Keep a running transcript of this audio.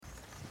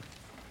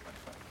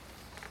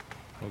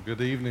Well,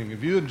 good evening.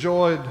 Have you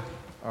enjoyed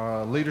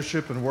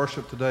Leadership and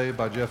Worship today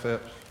by Jeff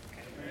Epps?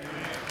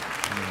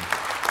 Amen.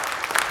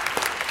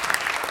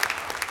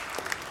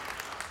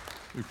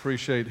 We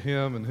appreciate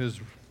him and his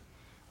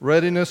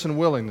readiness and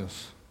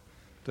willingness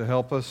to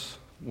help us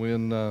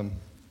when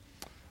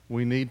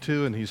we need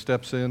to, and he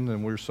steps in,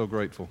 and we're so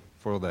grateful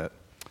for that.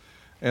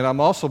 And I'm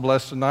also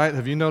blessed tonight.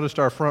 Have you noticed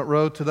our front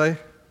row today,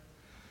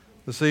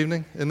 this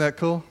evening? Isn't that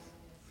cool?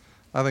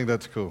 I think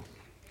that's cool.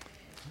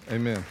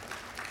 Amen.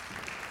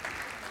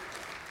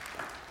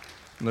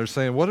 And they're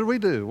saying, what did we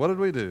do? What did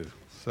we do?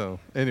 So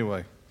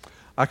anyway,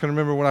 I can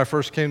remember when I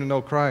first came to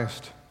know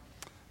Christ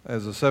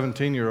as a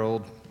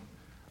 17-year-old,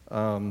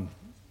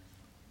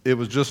 it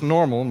was just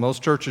normal.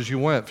 Most churches you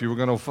went, if you were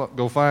going to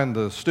go find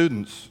the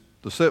students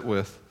to sit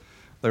with,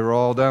 they were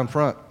all down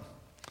front.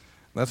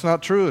 That's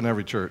not true in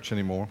every church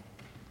anymore.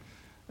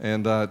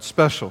 And it's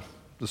special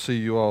to see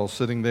you all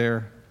sitting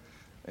there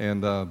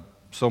and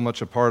so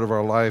much a part of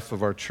our life,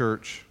 of our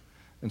church,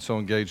 and so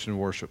engaged in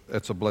worship.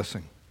 It's a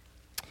blessing.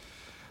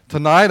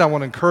 Tonight, I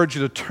want to encourage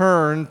you to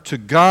turn to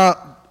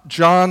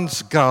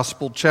John's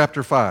Gospel,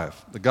 chapter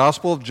 5. The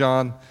Gospel of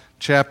John,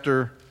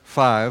 chapter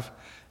 5.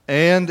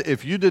 And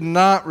if you did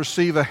not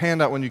receive a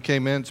handout when you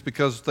came in, it's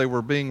because they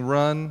were being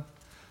run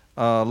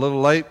a little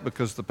late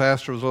because the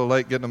pastor was a little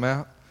late getting them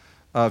out.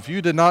 If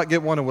you did not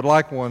get one and would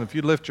like one, if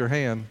you'd lift your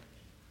hand.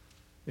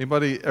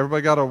 Everybody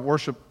got a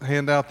worship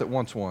handout that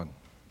wants one?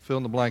 Fill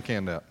in the blank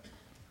handout.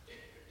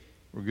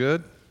 We're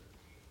good?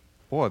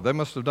 Boy, they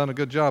must have done a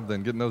good job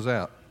then getting those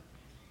out.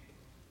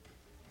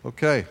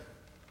 Okay.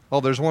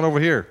 Oh, there's one over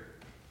here.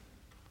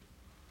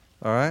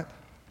 All right.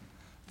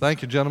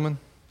 Thank you, gentlemen.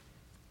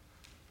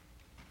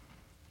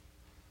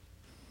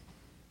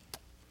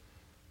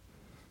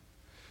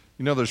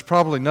 You know, there's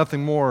probably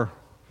nothing more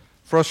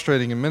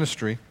frustrating in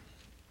ministry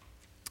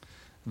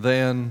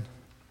than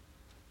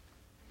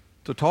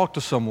to talk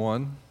to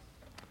someone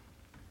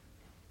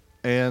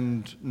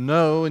and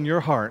know in your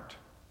heart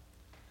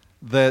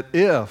that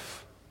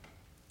if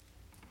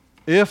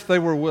they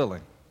were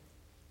willing,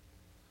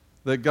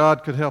 that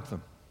God could help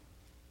them,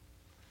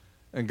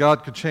 and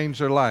God could change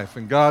their life,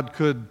 and God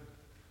could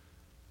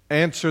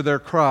answer their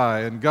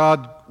cry, and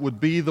God would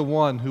be the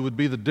one who would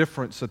be the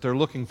difference that they're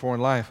looking for in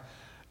life.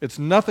 It's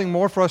nothing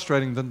more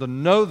frustrating than to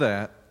know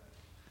that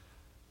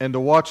and to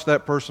watch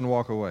that person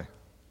walk away.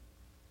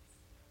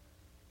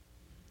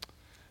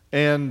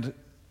 And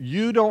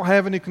you don't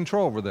have any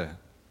control over that.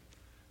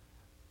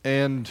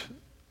 And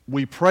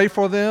we pray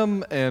for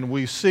them, and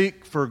we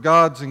seek for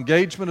God's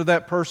engagement of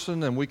that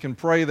person, and we can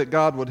pray that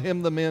God would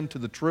hem them into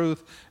the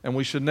truth, and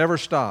we should never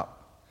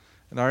stop.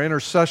 In our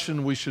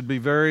intercession, we should be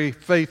very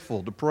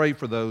faithful to pray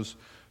for those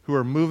who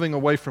are moving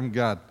away from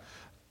God.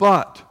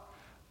 But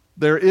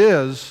there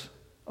is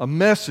a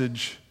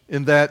message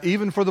in that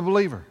even for the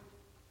believer,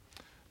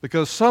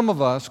 because some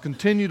of us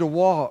continue to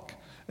walk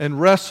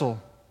and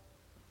wrestle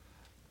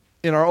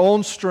in our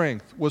own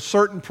strength with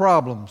certain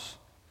problems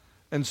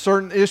and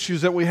certain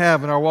issues that we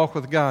have in our walk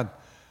with God.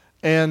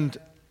 And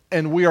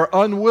we are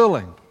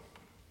unwilling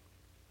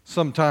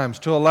sometimes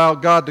to allow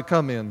God to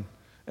come in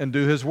and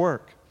do His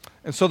work.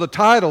 And so the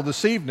title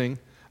this evening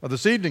of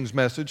this evening's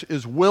message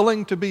is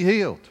Willing to be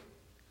Healed.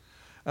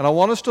 And I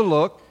want us to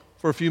look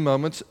for a few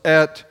moments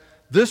at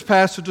this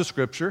passage of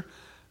Scripture,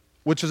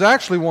 which is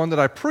actually one that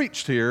I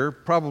preached here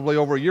probably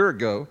over a year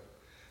ago,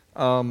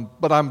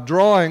 but I'm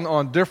drawing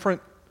on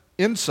different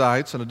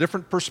insights and a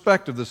different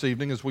perspective this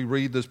evening as we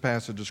read this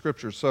passage of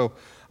Scripture. So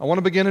I want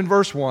to begin in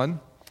verse 1,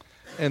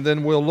 and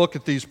then we'll look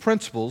at these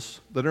principles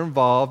that are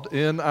involved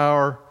in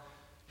our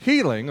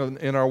healing,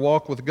 in our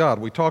walk with God.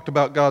 We talked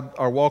about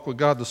our walk with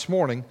God this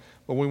morning,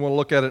 but we want to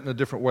look at it in a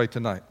different way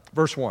tonight.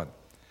 Verse 1.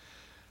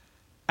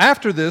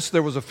 After this,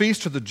 there was a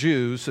feast of the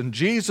Jews, and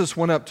Jesus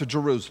went up to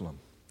Jerusalem.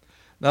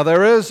 Now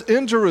there is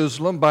in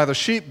Jerusalem by the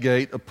sheep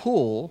gate a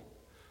pool,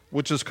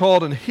 which is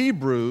called in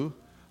Hebrew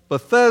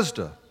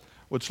Bethesda,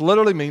 which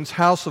literally means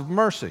house of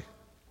mercy,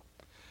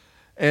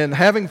 and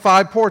having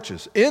 5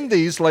 porches. In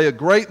these lay a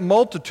great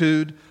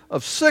multitude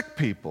of sick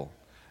people.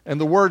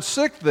 And the word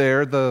sick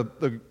there,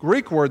 the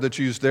Greek word that's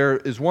used there,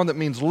 is one that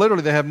means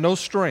literally they have no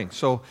strength.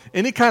 So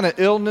any kind of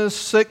illness,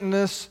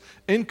 sickness,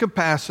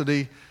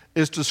 incapacity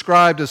is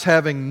described as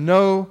having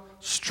no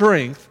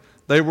strength.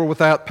 They were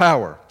without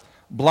power,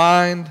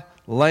 blind,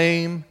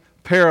 lame,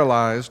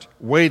 paralyzed,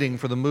 waiting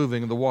for the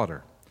moving of the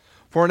water.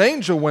 For an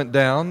angel went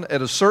down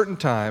at a certain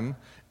time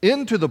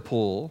into the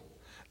pool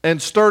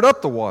and stirred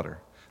up the water.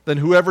 Then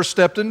whoever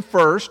stepped in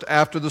first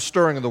after the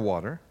stirring of the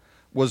water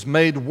was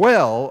made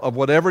well of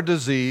whatever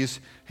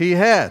disease he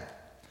had.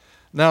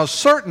 Now a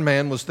certain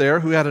man was there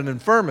who had an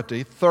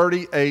infirmity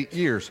 38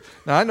 years.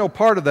 Now I know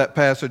part of that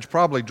passage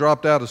probably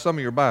dropped out of some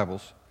of your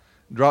Bibles,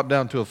 dropped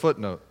down to a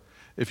footnote.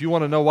 If you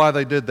want to know why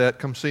they did that,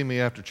 come see me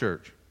after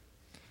church.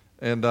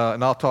 And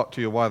I'll talk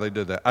to you why they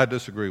did that. I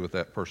disagree with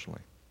that personally.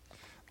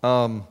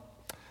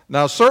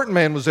 Now, a certain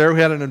man was there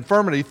who had an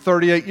infirmity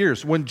 38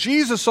 years. When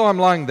Jesus saw him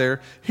lying there,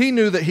 he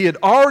knew that he had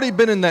already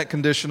been in that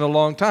condition a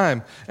long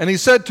time. And he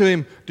said to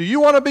him, "Do you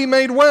want to be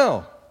made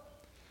well?"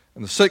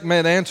 And the sick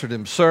man answered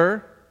him,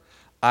 "Sir,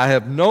 I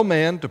have no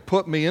man to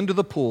put me into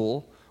the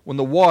pool when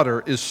the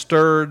water is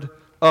stirred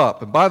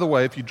up. And by the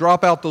way, if you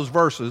drop out those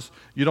verses,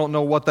 you don't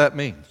know what that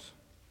means.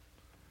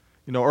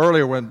 You know,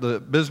 earlier when the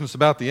business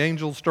about the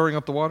angels stirring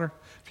up the water,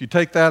 if you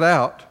take that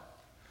out,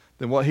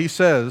 then what he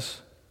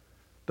says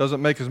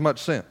doesn't make as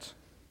much sense.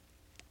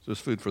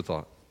 Just food for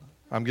thought.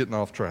 I'm getting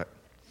off track.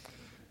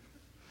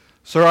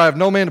 Sir, I have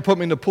no man to put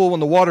me in the pool when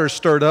the water is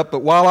stirred up, but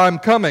while I'm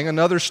coming,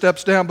 another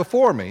steps down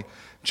before me.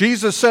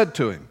 Jesus said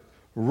to him,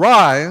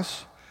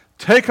 Rise,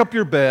 take up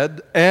your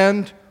bed,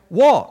 and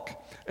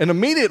walk. And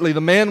immediately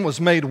the man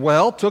was made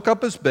well, took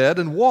up his bed,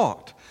 and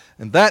walked.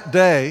 And that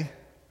day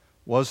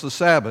was the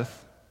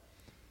Sabbath.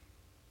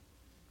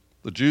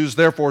 The Jews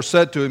therefore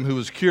said to him who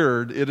was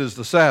cured, It is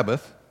the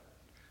Sabbath.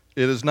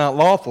 It is not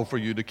lawful for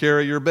you to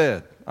carry your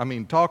bed. I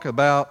mean, talk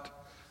about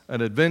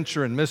an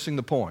adventure and missing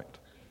the point.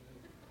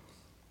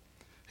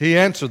 He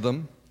answered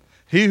them,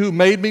 He who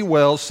made me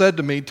well said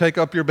to me, Take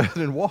up your bed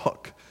and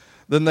walk.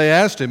 Then they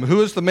asked him,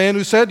 Who is the man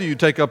who said to you,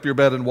 Take up your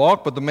bed and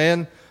walk? But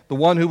the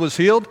one who was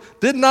healed,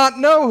 did not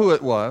know who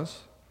it was,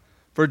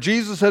 for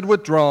Jesus had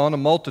withdrawn, a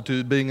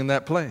multitude being in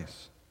that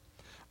place.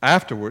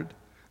 Afterward,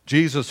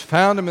 Jesus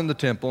found him in the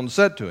temple and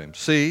said to him,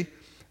 See,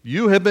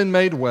 you have been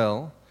made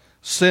well.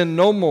 Sin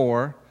no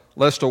more,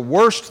 lest a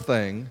worse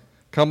thing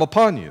come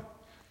upon you.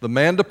 The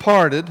man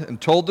departed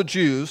and told the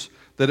Jews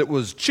that it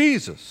was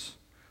Jesus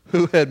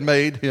who had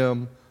made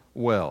him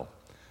well.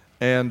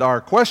 And our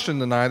question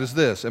tonight is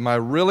this: am I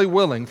really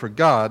willing for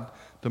God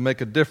to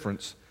make a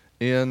difference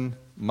in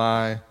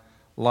my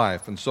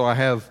life? And so I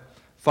have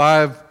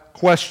 5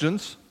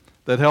 questions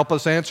that help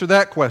us answer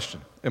that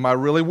question. Am I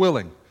really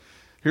willing?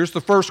 Here's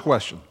the first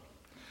question.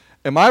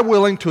 Am I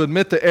willing to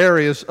admit the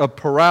areas of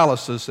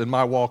paralysis in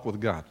my walk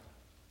with God?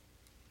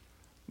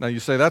 Now you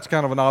say that's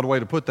kind of an odd way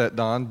to put that,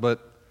 Don,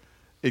 but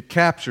it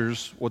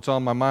captures what's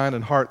on my mind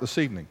and heart this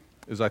evening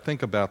as I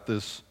think about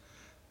this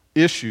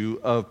issue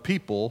of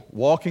people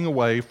walking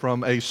away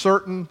from a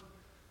certain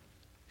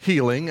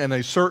healing and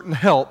a certain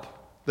help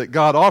that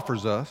God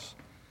offers us.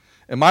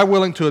 Am I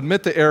willing to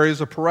admit the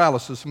areas of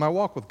paralysis in my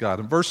walk with God?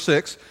 In verse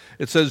 6,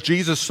 it says,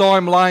 Jesus saw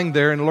him lying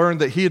there and learned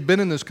that he had been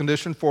in this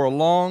condition for a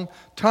long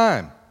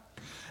time.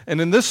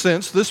 And in this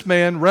sense, this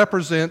man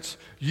represents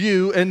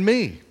you and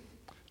me,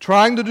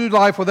 trying to do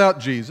life without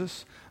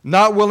Jesus,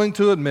 not willing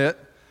to admit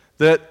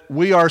that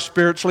we are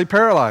spiritually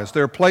paralyzed.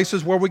 There are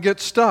places where we get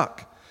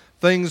stuck.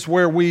 Things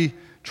where we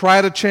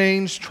try to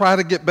change, try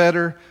to get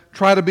better,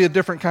 try to be a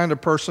different kind of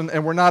person,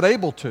 and we're not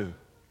able to.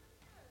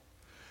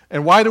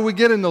 And why do we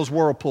get in those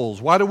whirlpools?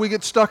 Why do we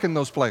get stuck in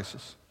those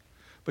places?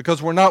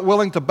 Because we're not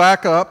willing to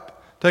back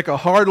up, take a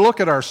hard look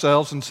at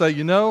ourselves and say,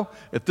 you know,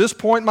 at this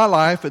point in my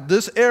life, at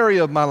this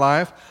area of my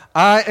life,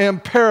 I am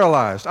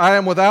paralyzed. I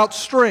am without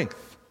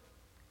strength.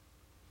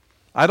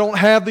 I don't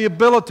have the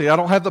ability, I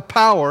don't have the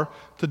power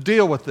to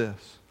deal with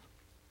this.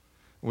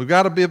 We've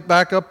got to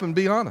back up and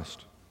be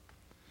honest.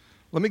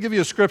 Let me give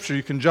you a scripture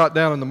you can jot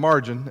down in the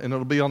margin, and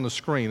it'll be on the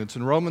screen. It's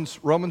in Romans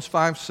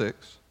 5:6.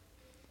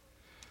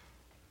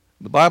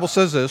 The Bible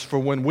says this, For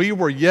when we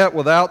were yet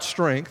without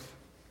strength,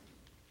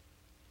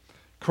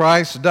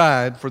 Christ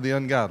died for the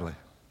ungodly.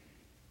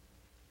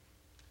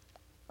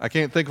 I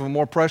can't think of a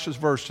more precious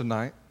verse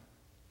tonight.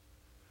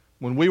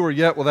 When we were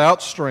yet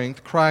without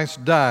strength,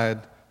 Christ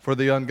died for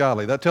the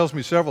ungodly. That tells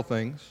me several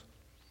things.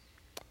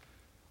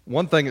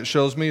 One thing it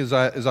shows me as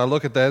I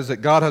look at that is that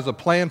God has a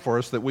plan for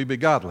us that we be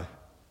godly.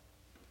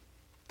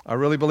 I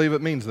really believe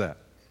it means that.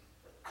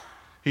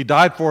 He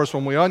died for us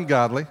when we were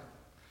ungodly.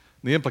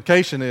 The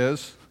implication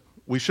is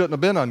we shouldn't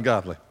have been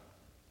ungodly.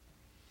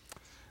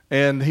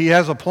 And He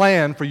has a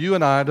plan for you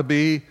and I to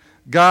be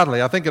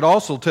godly. I think it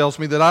also tells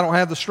me that I don't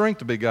have the strength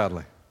to be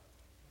godly.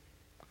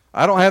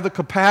 I don't have the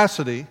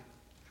capacity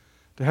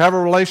to have a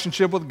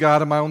relationship with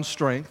God in my own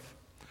strength.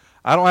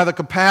 I don't have the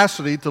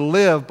capacity to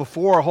live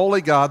before a holy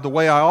God the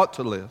way I ought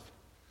to live.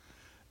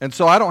 And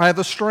so I don't have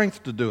the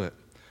strength to do it.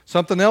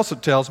 Something else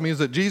it tells me is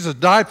that Jesus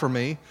died for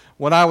me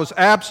when I was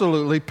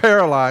absolutely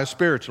paralyzed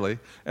spiritually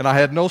and I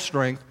had no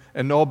strength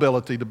and no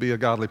ability to be a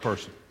godly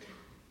person.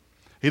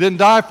 He didn't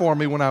die for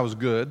me when I was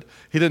good.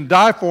 He didn't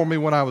die for me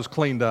when I was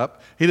cleaned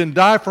up. He didn't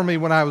die for me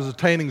when I was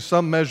attaining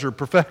some measure of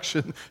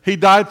perfection. He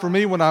died for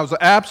me when I was an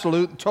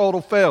absolute and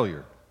total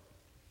failure.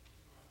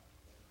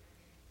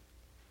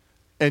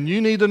 And you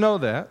need to know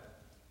that.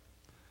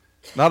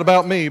 Not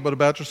about me, but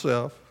about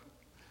yourself.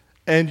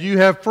 And you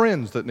have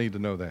friends that need to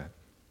know that.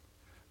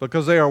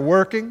 Because they are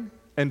working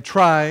and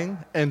trying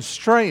and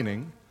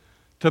straining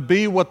to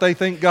be what they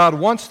think God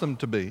wants them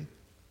to be.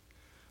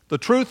 The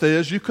truth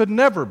is, you could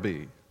never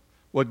be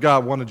what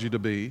God wanted you to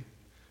be.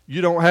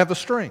 You don't have the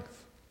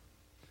strength.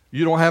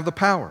 You don't have the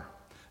power.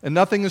 And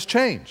nothing has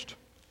changed.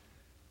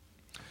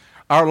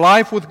 Our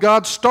life with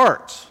God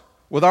starts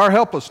with our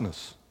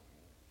helplessness.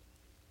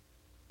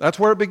 That's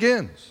where it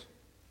begins.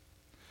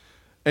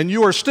 And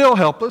you are still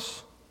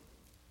helpless.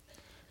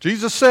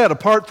 Jesus said,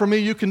 apart from me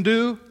you can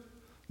do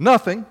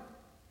nothing.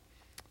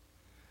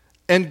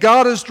 And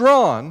God is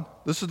drawn,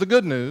 this is the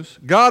good news,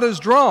 God is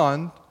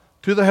drawn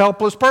to the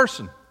helpless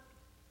person.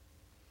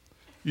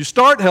 You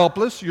start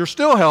helpless, you're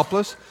still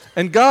helpless,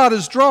 and God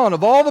is drawn.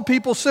 Of all the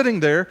people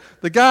sitting there,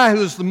 the guy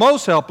who is the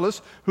most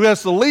helpless, who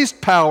has the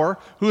least power,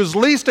 who is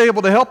least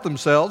able to help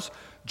themselves,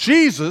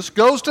 Jesus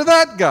goes to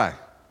that guy.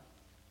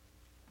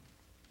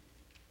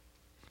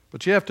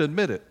 But you have to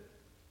admit it.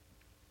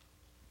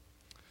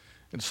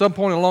 At some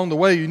point along the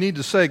way, you need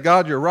to say,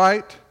 God, you're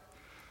right.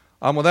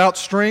 I'm without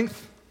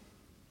strength.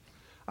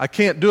 I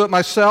can't do it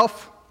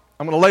myself.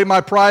 I'm going to lay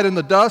my pride in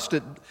the dust.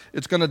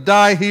 It's going to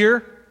die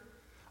here.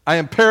 I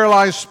am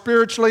paralyzed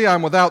spiritually.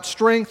 I'm without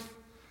strength.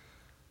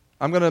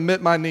 I'm going to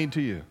admit my need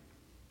to you.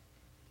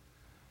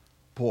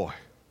 Boy,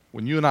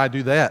 when you and I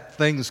do that,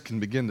 things can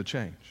begin to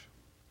change.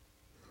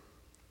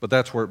 But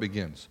that's where it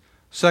begins.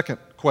 Second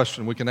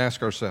question we can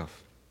ask ourselves.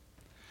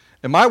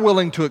 Am I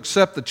willing to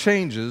accept the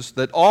changes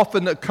that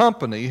often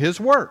accompany his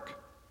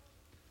work?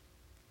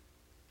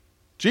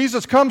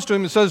 Jesus comes to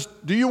him and says,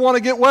 do you want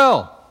to get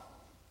well?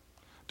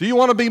 Do you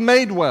want to be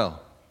made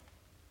well?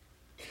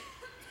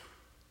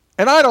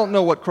 And I don't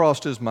know what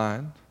crossed his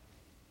mind.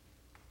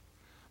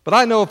 But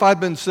I know if I'd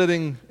been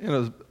sitting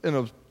in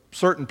a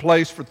certain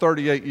place for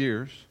 38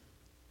 years,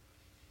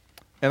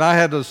 and I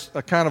had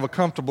a kind of a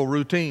comfortable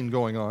routine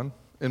going on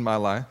in my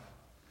life,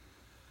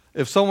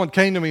 if someone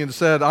came to me and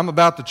said, I'm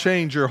about to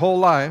change your whole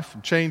life,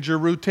 change your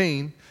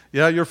routine,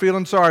 yeah, you're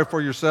feeling sorry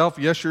for yourself,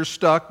 yes, you're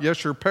stuck,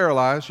 yes, you're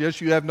paralyzed, yes,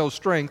 you have no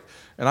strength,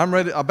 and I'm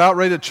about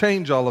ready to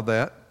change all of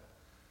that,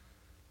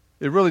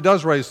 it really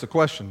does raise the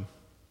question,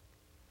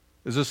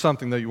 is this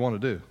something that you want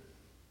to do?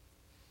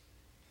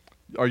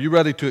 Are you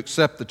ready to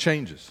accept the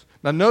changes?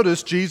 Now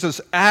notice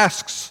Jesus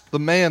asks the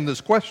man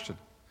this question.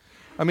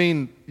 I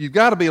mean, you've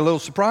got to be a little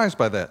surprised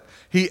by that.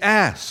 He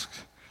asks.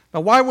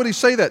 Now why would he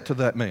say that to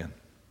that man?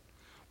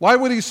 Why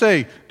would he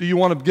say, do you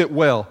want to get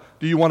well?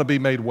 Do you want to be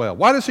made well?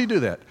 Why does he do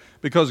that?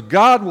 Because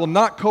God will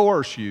not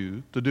coerce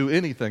you to do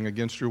anything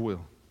against your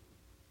will.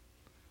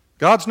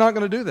 God's not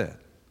going to do that.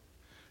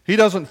 He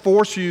doesn't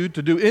force you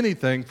to do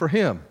anything for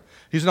him.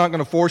 He's not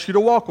going to force you to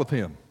walk with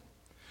him.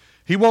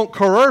 He won't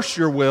coerce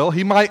your will.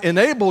 He might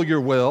enable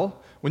your will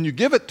when you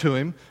give it to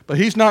him, but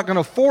he's not going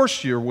to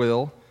force your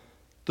will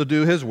to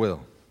do his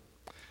will.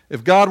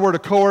 If God were to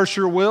coerce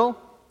your will,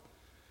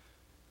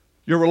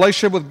 your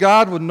relationship with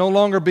God would no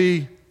longer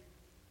be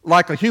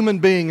like a human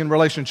being in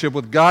relationship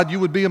with God. You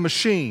would be a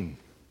machine,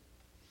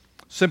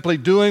 simply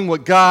doing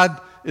what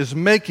God is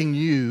making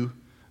you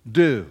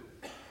do.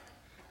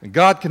 And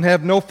God can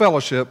have no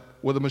fellowship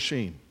with a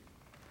machine.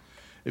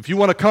 If you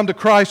want to come to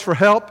Christ for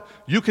help,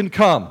 you can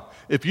come.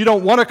 If you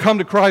don't want to come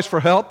to Christ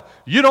for help,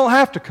 you don't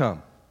have to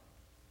come.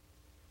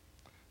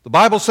 The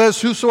Bible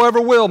says,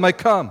 whosoever will may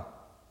come.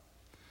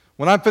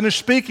 When I'm finished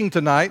speaking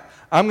tonight,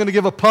 I'm going to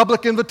give a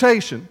public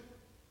invitation.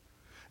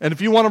 And if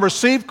you want to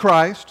receive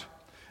Christ,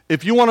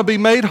 if you want to be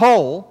made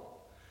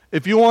whole,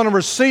 if you want to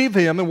receive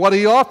him and what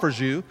he offers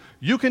you,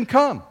 you can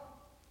come.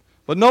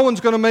 But no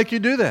one's going to make you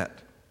do that.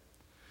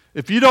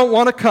 If you don't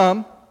want to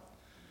come,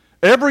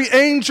 every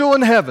angel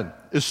in heaven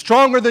is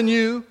stronger than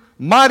you,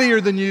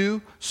 mightier than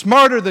you,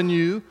 smarter than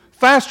you,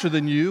 faster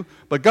than you,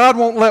 but God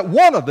won't let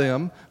one of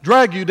them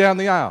drag you down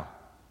the aisle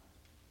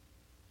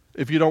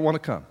if you don't want to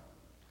come.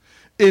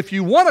 If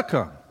you want to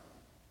come,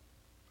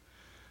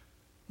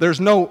 there's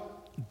no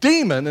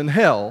demon in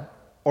hell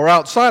or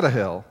outside of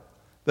hell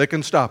that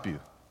can stop you.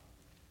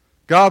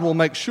 God will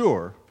make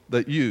sure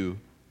that you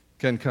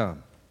can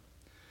come.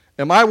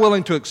 Am I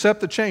willing to accept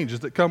the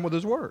changes that come with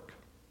his work?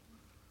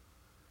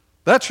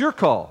 That's your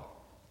call.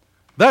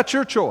 That's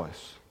your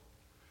choice.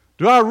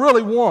 Do I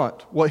really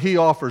want what he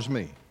offers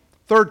me?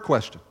 Third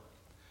question.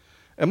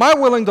 Am I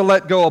willing to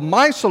let go of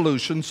my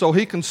solution so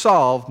he can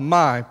solve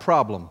my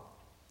problem?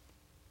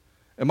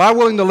 Am I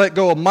willing to let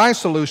go of my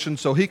solution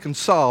so he can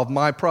solve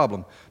my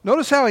problem?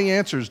 Notice how he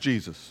answers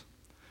Jesus.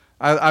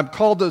 I've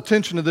called the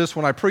attention to this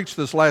when I preached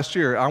this last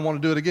year. I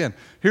want to do it again.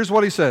 Here's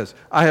what he says.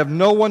 I have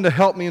no one to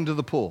help me into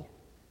the pool.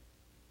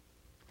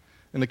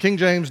 In the King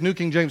James, New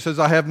King James says,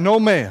 I have no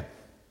man.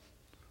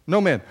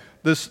 No man.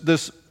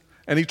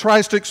 And he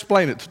tries to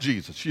explain it to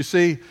Jesus. You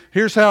see,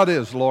 here's how it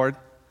is, Lord.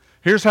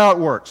 Here's how it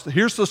works.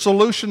 Here's the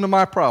solution to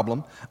my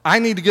problem. I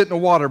need to get in the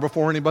water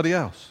before anybody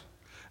else.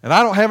 And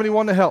I don't have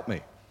anyone to help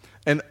me.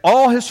 And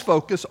all his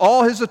focus,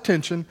 all his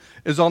attention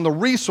is on the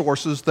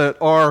resources that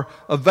are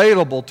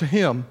available to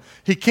him.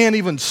 He can't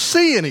even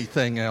see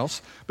anything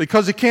else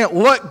because he can't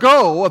let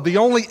go of the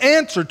only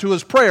answer to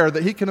his prayer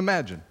that he can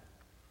imagine.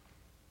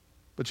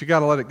 But you got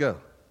to let it go.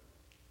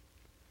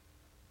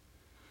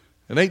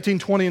 In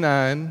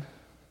 1829,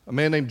 a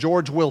man named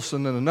George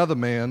Wilson and another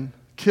man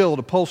killed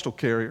a postal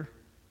carrier,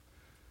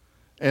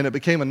 and it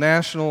became a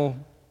national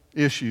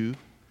issue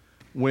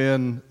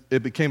when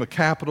it became a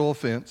capital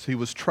offense. He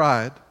was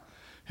tried.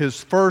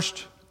 His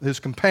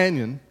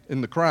companion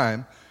in the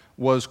crime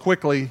went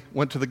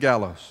to the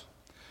gallows.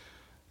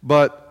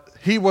 But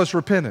he was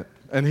repentant,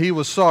 and he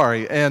was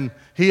sorry, and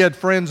he had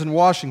friends in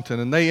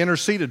Washington, and they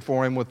interceded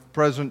for him with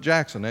President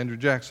Jackson, Andrew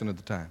Jackson at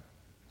the time.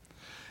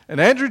 And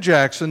Andrew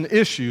Jackson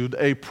issued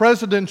a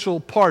presidential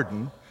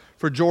pardon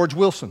for George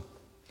Wilson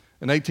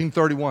in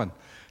 1831.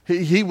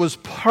 He was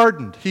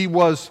pardoned.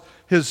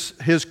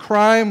 his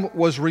crime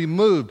was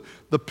removed.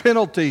 The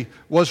penalty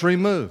was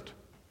removed.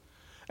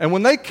 And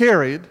when they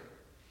carried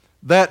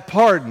that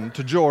pardon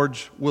to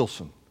George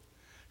Wilson,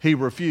 he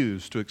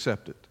refused to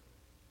accept it.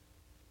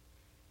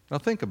 Now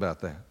think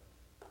about that.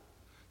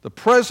 The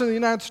President of the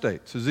United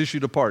States has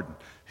issued a pardon.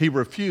 He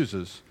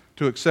refuses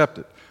to accept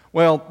it.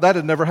 Well, that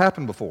had never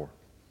happened before.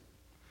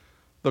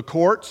 The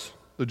courts,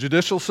 the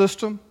judicial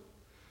system,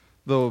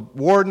 the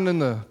warden in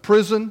the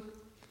prison,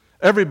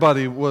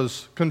 everybody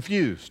was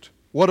confused.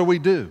 What do we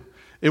do?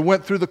 It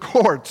went through the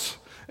courts,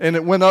 and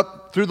it went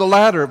up through the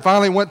ladder. It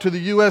finally went to the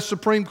U.S.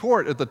 Supreme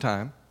Court at the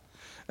time.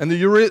 And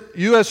the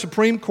U.S.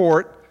 Supreme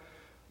Court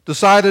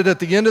decided at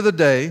the end of the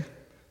day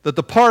that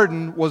the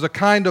pardon was a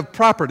kind of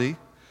property,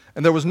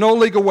 and there was no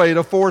legal way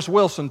to force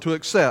Wilson to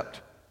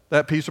accept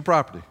that piece of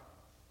property.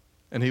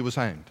 And he was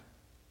hanged.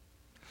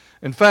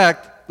 In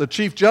fact, the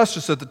Chief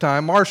Justice at the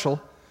time,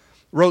 Marshall,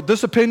 wrote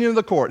this opinion of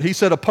the court. He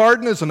said, "A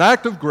pardon is an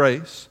act of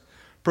grace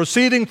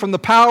proceeding from the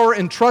power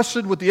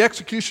entrusted with the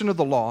execution of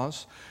the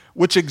laws,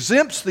 which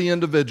exempts the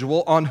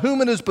individual on whom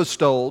it is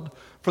bestowed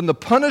from the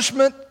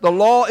punishment the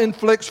law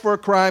inflicts for a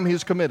crime he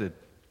has committed."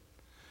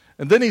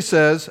 And then he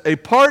says, "A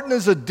pardon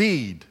is a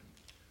deed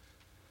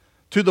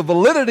to the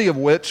validity of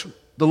which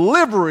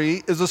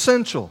delivery is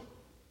essential.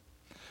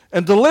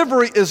 And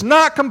delivery is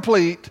not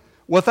complete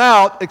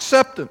without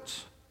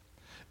acceptance.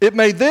 It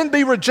may then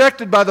be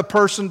rejected by the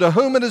person to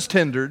whom it is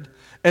tendered,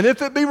 and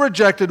if it be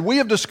rejected, we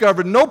have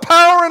discovered no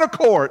power in a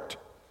court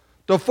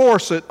to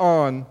force it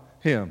on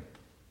him."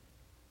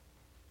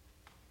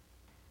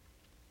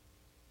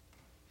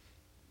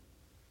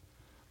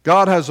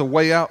 God has a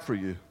way out for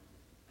you.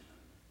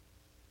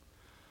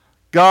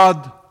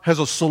 God has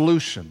a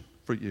solution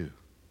for you.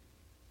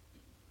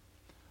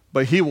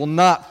 But He will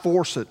not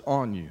force it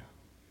on you.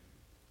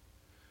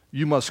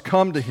 You must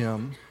come to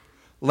Him,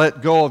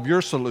 let go of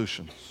your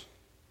solutions,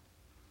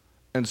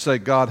 and say,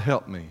 "God,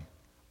 help me.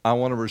 I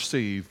want to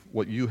receive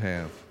what you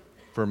have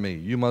for me."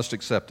 You must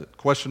accept it.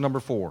 Question number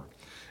 4.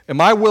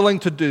 Am I willing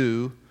to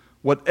do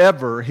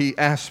whatever He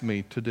asks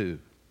me to do?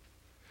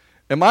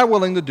 Am I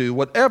willing to do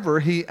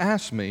whatever He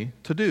asks me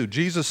to do?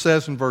 Jesus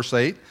says in verse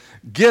 8,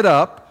 "Get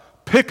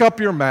up, pick up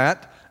your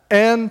mat,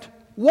 and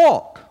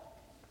walk."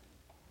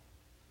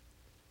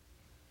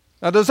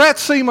 Now, does that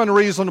seem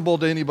unreasonable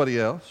to anybody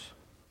else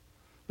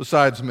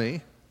besides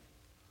me?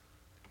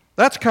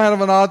 That's kind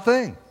of an odd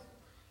thing.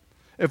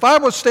 If I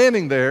was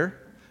standing there,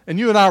 and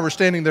you and I were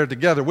standing there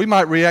together, we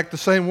might react the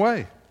same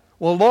way.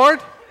 "Well, Lord,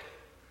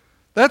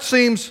 that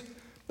seems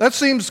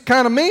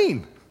kind of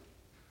mean.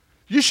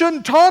 You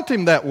shouldn't taunt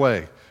him that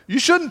way. You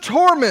shouldn't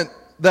torment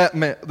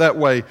that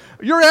way.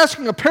 You're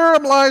asking a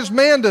paralyzed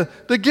man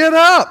to get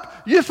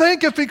up. You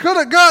think if he could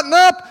have gotten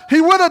up,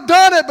 he would have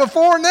done it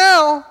before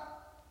now.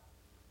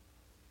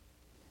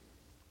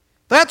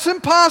 That's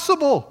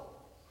impossible.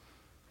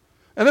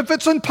 And if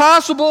it's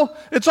impossible,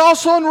 it's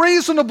also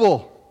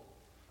unreasonable.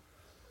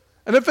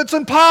 And if it's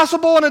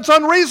impossible and it's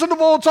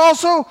unreasonable, it's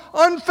also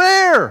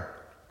unfair."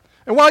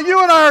 And while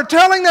you and I are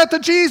telling that to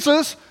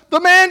Jesus,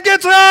 the man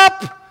gets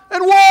up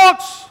and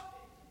walks.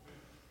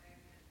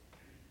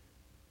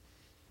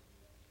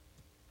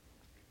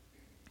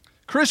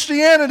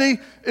 Christianity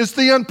is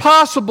the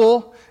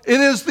impossible,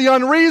 it is the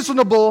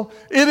unreasonable,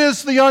 it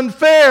is the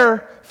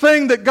unfair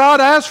thing that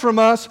God asks from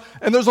us,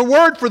 and there's a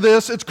word for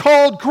this, it's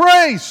called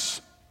grace.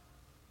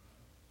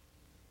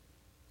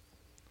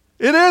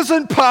 It is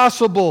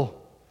impossible,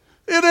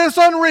 it is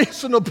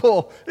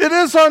unreasonable, it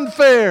is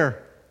unfair.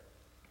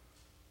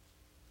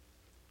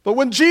 But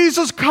when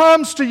Jesus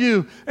comes to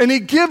you and He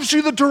gives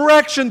you the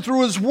direction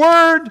through His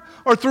Word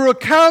or through a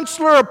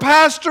counselor, a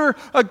pastor,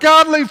 a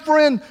godly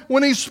friend,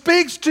 when He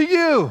speaks to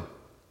you,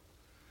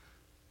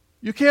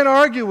 you can't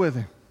argue with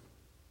Him.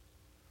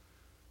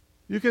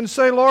 You can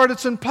say, "Lord,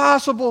 it's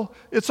impossible,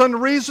 it's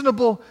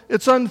unreasonable,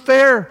 it's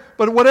unfair,"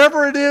 but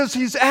whatever it is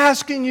He's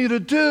asking you to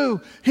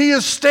do, He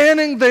is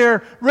standing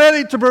there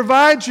ready to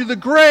provide you the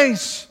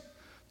grace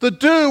to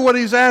do what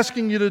He's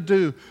asking you to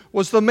do.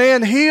 Was the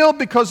man healed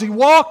because he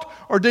walked,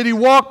 or did he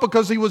walk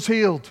because he was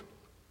healed?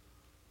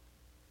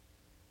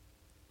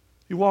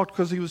 He walked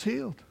because he was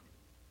healed.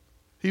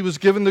 He was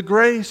given the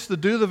grace to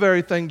do the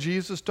very thing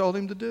Jesus told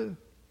him to do.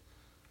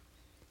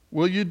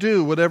 Will you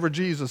do whatever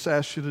Jesus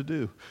asks you to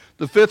do?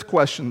 The 5th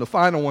question, the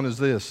final one, is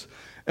this: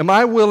 am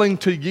I willing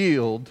to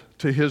yield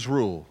to His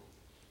rule?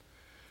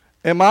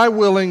 Am I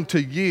willing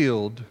to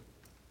yield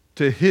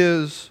to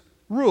His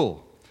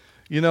rule?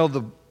 You know,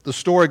 the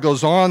story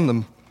goes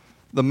on.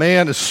 The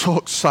man is so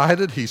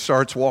excited, he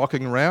starts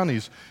walking around.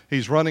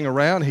 He's running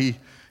around. He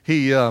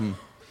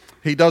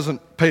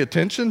doesn't pay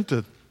attention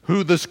to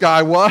who this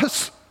guy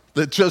was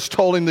that just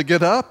told him to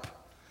get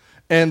up.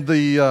 And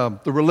the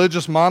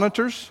religious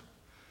monitors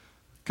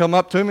come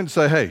up to him and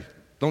say, "Hey,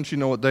 don't you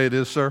know what day it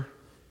is, sir?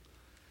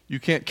 You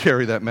can't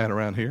carry that man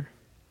around here."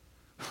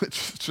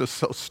 It's just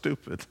so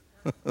stupid.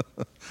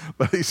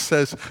 But he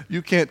says,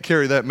 "You can't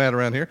carry that man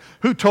around here.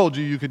 Who told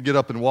you you could get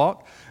up and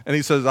walk?" And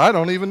he says, "I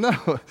don't even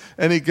know."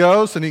 And he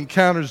goes and he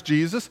encounters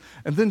Jesus.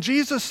 And then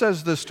Jesus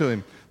says this to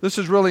him. This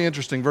is really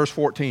interesting. Verse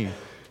 14.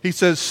 He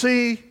says,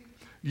 see,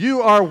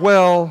 you are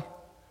well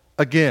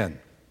again.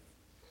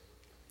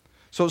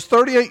 So it's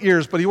 38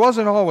 years, but he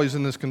wasn't always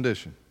in this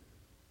condition.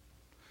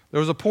 There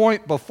was a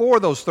point before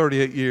those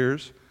 38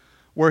 years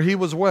where he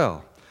was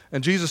well.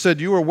 And Jesus said,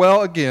 you are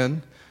well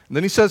again. And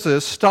then he says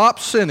this, stop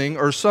sinning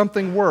or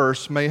something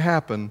worse may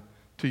happen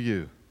to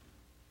you.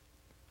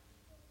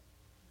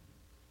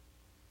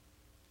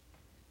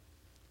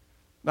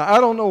 Now,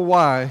 I don't know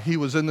why he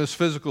was in this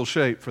physical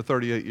shape for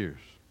 38 years.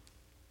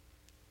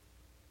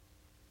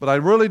 But I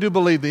really do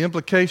believe the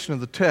implication of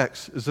the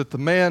text is that the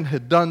man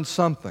had done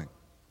something.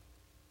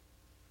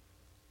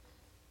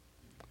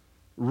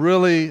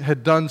 Really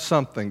had done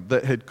something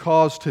that had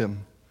caused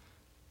him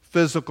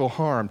physical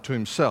harm to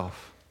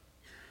himself.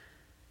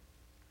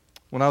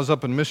 When I was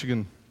up in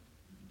Michigan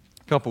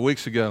a couple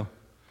weeks ago,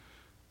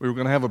 we were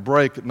going to have a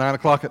break at 9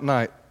 o'clock at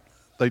night.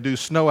 They do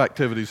snow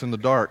activities in the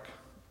dark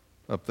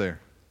up there.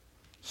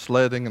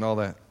 Sledding and all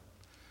that.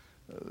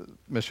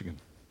 Michigan.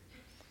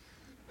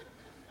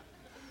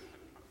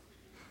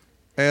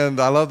 And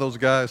I love those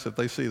guys if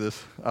they see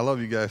this. I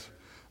love you guys.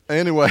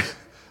 Anyway,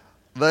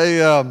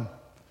 the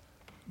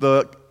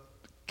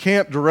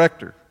camp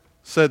director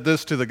said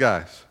this to the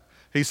guys.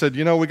 He said,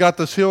 you know, we got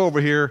this hill over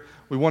here.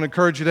 We want to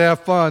encourage you to have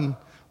fun.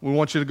 We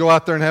want you to go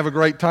out there and have a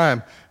great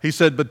time. He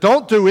said, but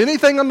don't do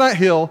anything on that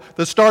hill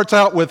that starts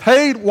out with,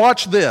 hey,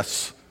 watch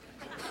this.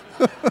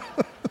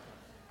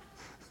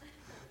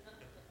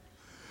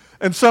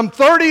 And some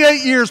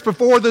 38 years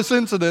before this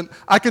incident,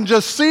 I can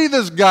just see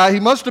this guy. He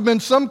must have been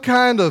some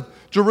kind of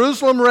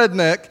Jerusalem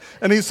redneck.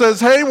 And he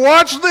says, hey,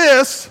 watch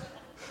this.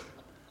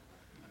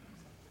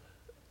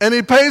 And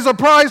he pays a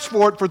price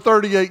for it for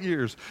 38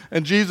 years.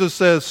 And Jesus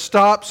says,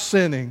 stop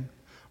sinning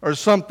or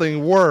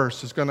something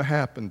worse is going to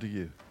happen to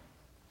you.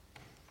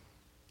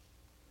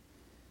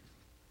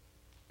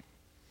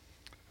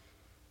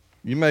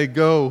 You may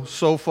go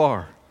so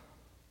far.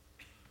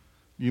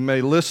 You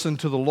may listen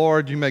to the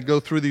Lord. You may go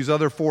through these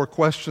other 4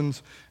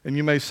 questions, and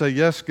you may say,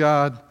 yes,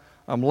 God,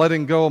 I'm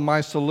letting go of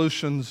my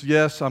solutions.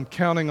 Yes, I'm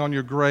counting on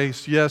your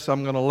grace. Yes,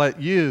 I'm going to let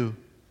you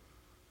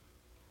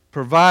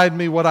provide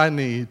me what I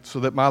need so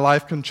that my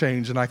life can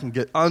change and I can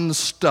get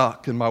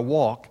unstuck in my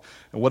walk.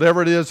 And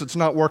whatever it is that's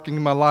not working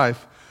in my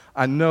life,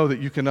 I know that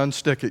you can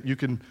unstick it. You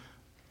can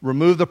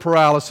remove the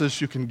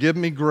paralysis. You can give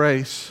me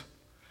grace,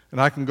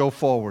 and I can go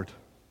forward.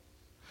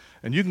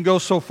 And you can go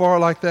so far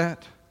like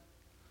that.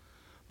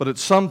 But at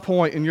some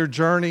point in your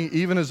journey,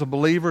 even as a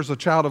believer, as a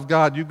child of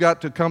God, you've got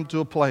to come to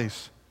a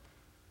place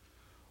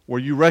where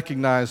you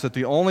recognize that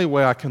the only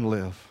way I can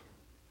live,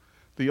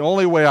 the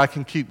only way I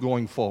can keep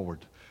going forward,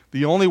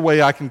 the only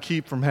way I can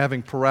keep from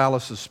having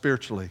paralysis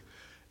spiritually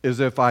is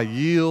if I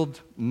yield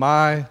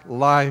my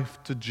life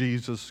to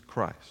Jesus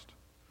Christ.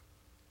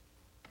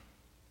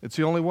 It's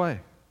the only way.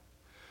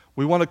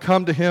 We want to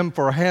come to Him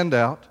for a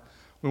handout.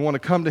 We want to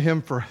come to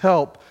Him for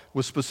help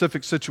with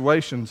specific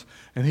situations.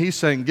 And He's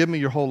saying, give me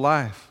your whole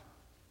life.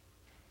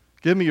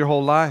 Give me your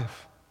whole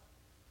life.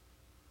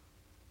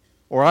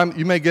 Or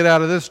you may get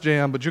out of this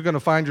jam, but you're going to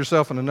find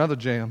yourself in another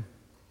jam.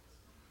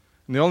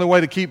 And the only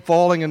way to keep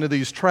falling into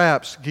these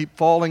traps, keep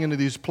falling into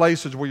these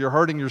places where you're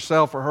hurting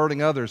yourself or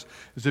hurting others,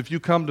 is if you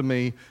come to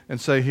me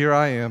and say, here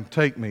I am,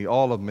 take me,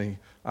 all of me,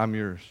 I'm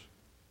yours.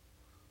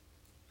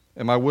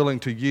 Am I willing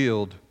to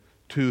yield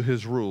to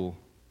His rule?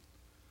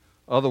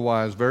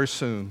 Otherwise, very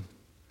soon,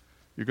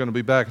 you're going to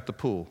be back at the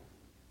pool.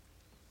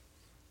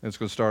 And it's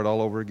going to start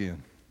all over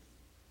again.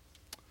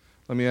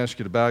 Let me ask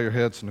you to bow your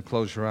heads and to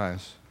close your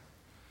eyes.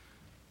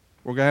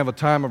 We're going to have a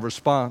time of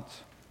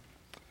response.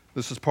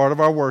 This is part of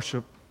our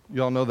worship.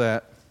 You all know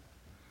that.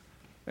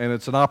 And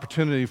it's an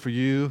opportunity for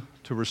you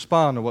to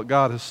respond to what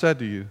God has said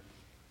to you.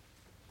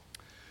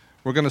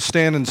 We're going to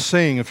stand and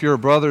sing. If you're a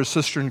brother or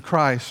sister in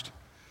Christ,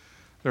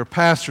 there are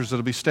pastors that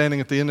will be standing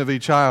at the end of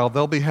each aisle.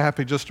 They'll be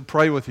happy just to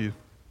pray with you.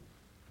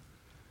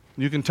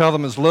 You can tell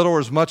them as little or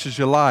as much as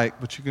you like,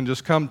 but you can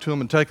just come to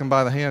them and take them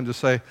by the hand and just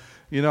say,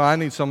 you know, I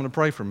need someone to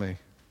pray for me.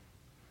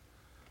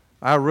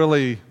 I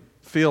really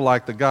feel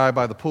like the guy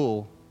by the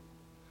pool.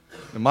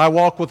 In my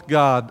walk with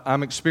God,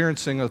 I'm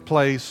experiencing a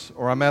place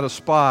or I'm at a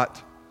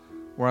spot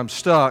where I'm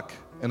stuck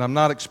and I'm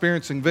not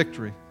experiencing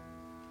victory.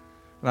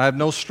 And I have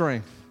no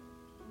strength.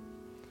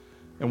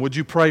 And would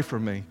you pray for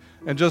me?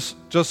 And just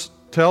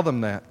tell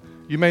them that.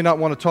 You may not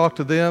want to talk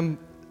to them.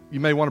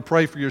 You may want to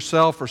pray for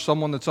yourself or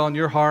someone that's on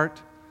your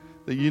heart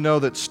that you know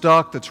that's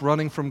stuck, that's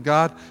running from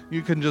God.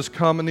 You can just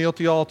come and kneel at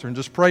the altar and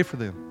just pray for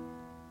them.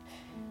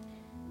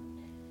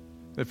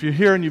 If you're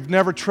here and you've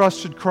never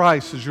trusted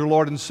Christ as your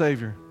Lord and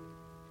Savior,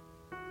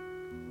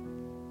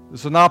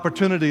 it's an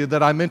opportunity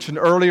that I mentioned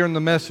earlier in the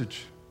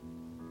message,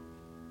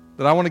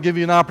 that I want to give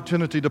you an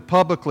opportunity to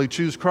publicly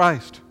choose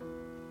Christ.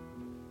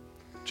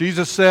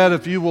 Jesus said,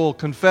 if you will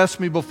confess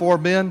me before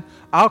men,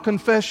 I'll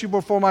confess you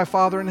before my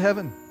Father in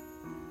heaven.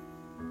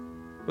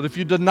 But if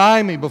you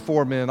deny me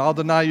before men, I'll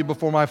deny you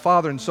before my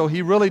Father. And so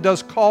He really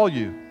does call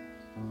you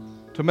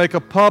to make a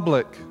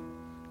public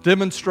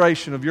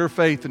demonstration of your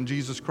faith in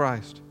Jesus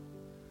Christ.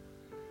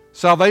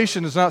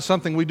 Salvation is not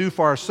something we do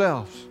for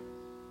ourselves.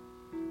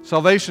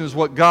 Salvation is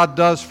what God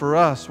does for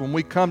us when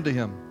we come to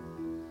Him.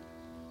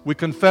 We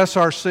confess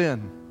our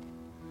sin.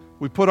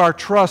 We put our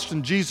trust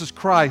in Jesus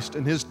Christ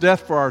and His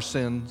death for our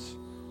sins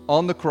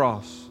on the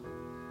cross.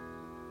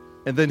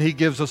 And then He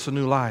gives us a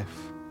new life.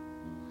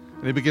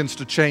 And He begins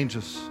to change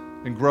us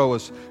and grow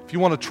us. If you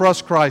want to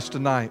trust Christ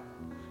tonight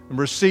and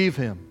receive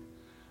Him,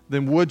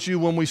 then would you,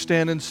 when we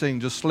stand and sing,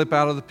 just slip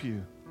out of the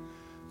pew.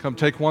 Come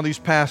take one of these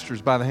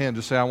pastors by the hand.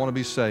 Just say, I want to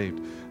be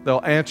saved.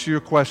 They'll answer your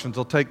questions.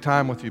 They'll take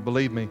time with you.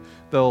 Believe me.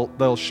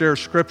 They'll share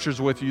scriptures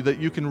with you that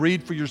you can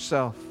read for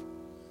yourself.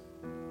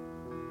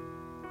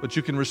 But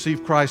you can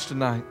receive Christ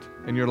tonight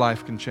and your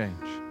life can change.